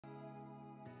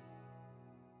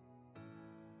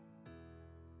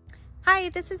Hi,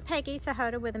 this is Peggi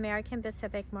Sahota with American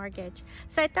Pacific Mortgage.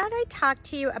 So I thought I'd talk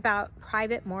to you about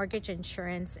private mortgage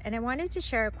insurance, and I wanted to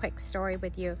share a quick story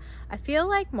with you. I feel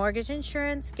like mortgage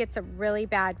insurance gets a really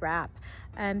bad rap.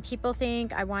 People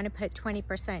think I want to put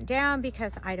 20% down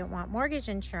because I don't want mortgage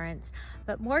insurance,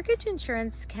 but mortgage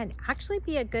insurance can actually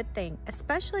be a good thing,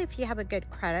 especially if you have a good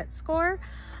credit score.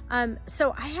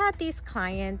 So I had these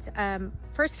clients,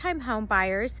 first-time home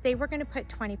buyers. They were going to put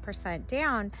 20%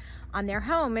 down on their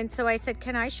home, and so I said,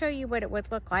 can I show you what it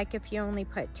would look like if you only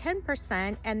put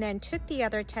 10% and then took the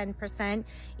other 10%,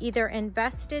 either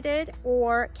invested it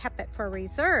or kept it for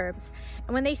reserves?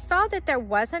 And when they saw that there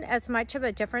wasn't as much of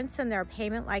a difference in their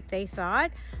payment like they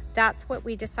thought, that's what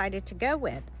we decided to go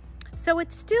with. So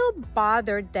it still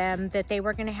bothered them that they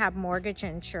were going to have mortgage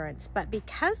insurance, but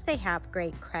because they have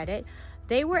great credit,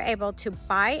 they were able to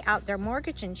buy out their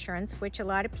mortgage insurance, which a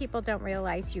lot of people don't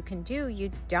realize you can do. You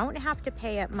don't have to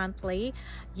pay it monthly.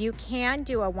 You can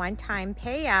do a one-time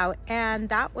payout, and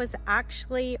that was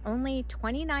actually only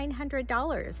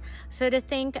 $2,900. So to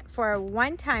think for a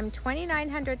one-time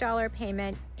 $2,900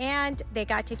 payment, and they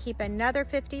got to keep another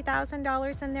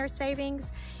 $50,000 in their savings,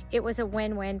 it was a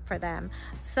win-win for them.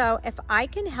 So if I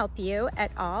can help you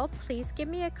at all, please give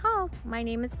me a call. My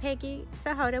name is Peggi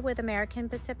Sahota with American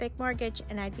Pacific Mortgage,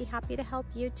 and I'd be happy to help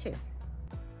you too.